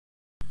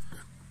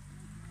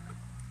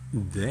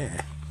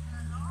there.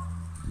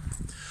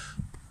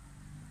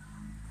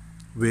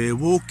 We're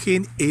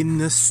walking in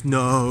the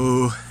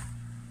snow.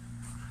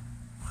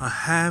 I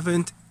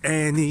haven't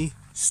any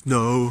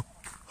snow.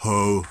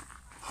 Ho,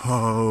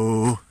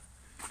 ho.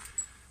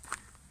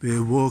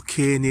 We're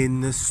walking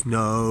in the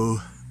snow.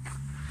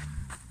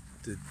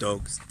 The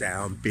dog's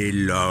down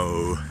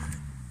below.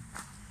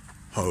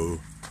 Ho,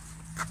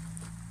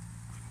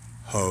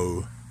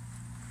 ho.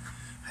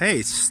 Hey,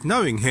 it's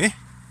snowing here.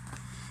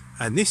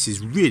 And this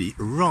is really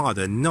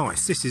rather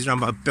nice. This is around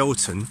by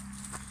Belton.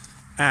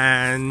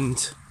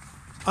 And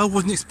I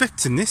wasn't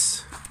expecting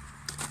this.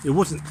 It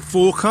wasn't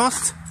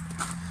forecast.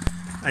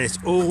 And it's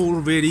all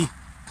really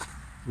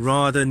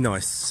rather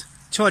nice.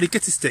 Charlie,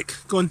 get a stick.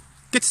 Go on,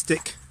 get a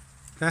stick.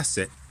 That's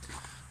it.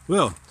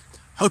 Well,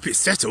 hope it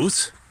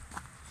settles.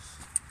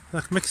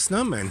 I can make a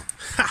snowman.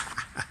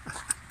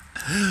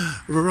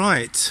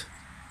 Right.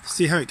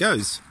 See how it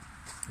goes.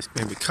 It's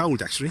been a bit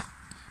cold actually.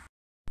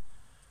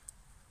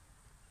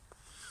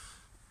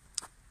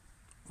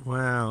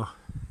 Wow.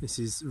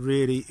 This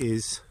really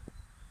is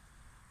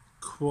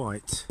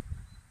quite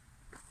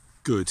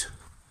good.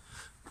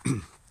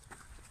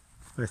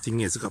 The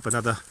thing is, I've got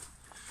another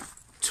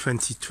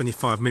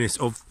 20-25 minutes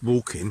of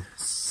walking,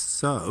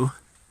 so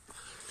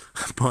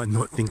I might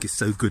not think it's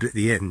so good at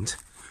the end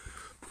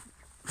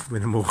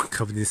when I'm all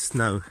covered in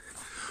snow,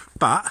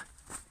 but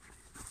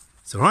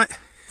it's alright.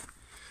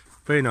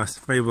 Very nice,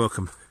 very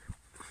welcome.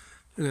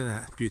 Look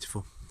at that,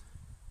 beautiful,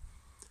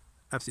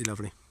 absolutely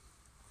lovely.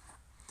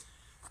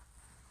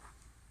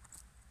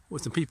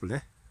 What, some people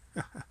there?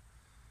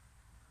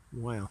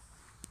 Wow,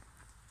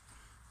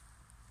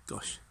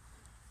 gosh.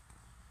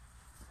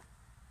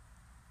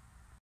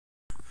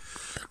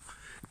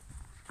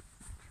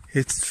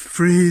 It's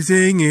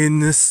freezing in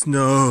the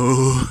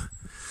snow.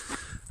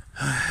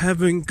 I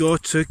haven't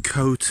got a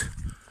coat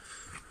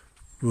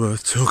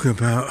worth talking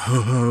about.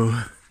 Ho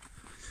ho.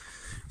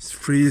 It's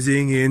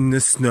freezing in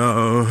the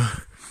snow,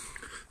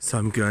 so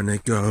I'm gonna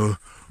go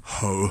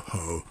ho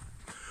ho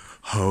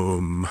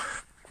home.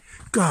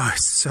 God,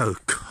 it's so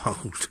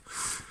cold.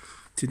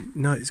 Didn't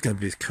know it's gonna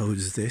be as cold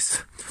as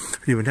this.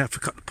 I went out for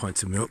a couple of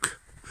pints of milk.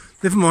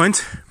 Never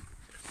mind.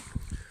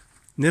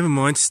 Never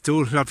mind.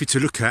 Still lovely to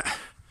look at.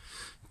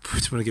 I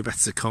just want to get back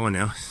to the car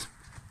now. It's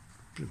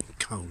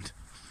cold.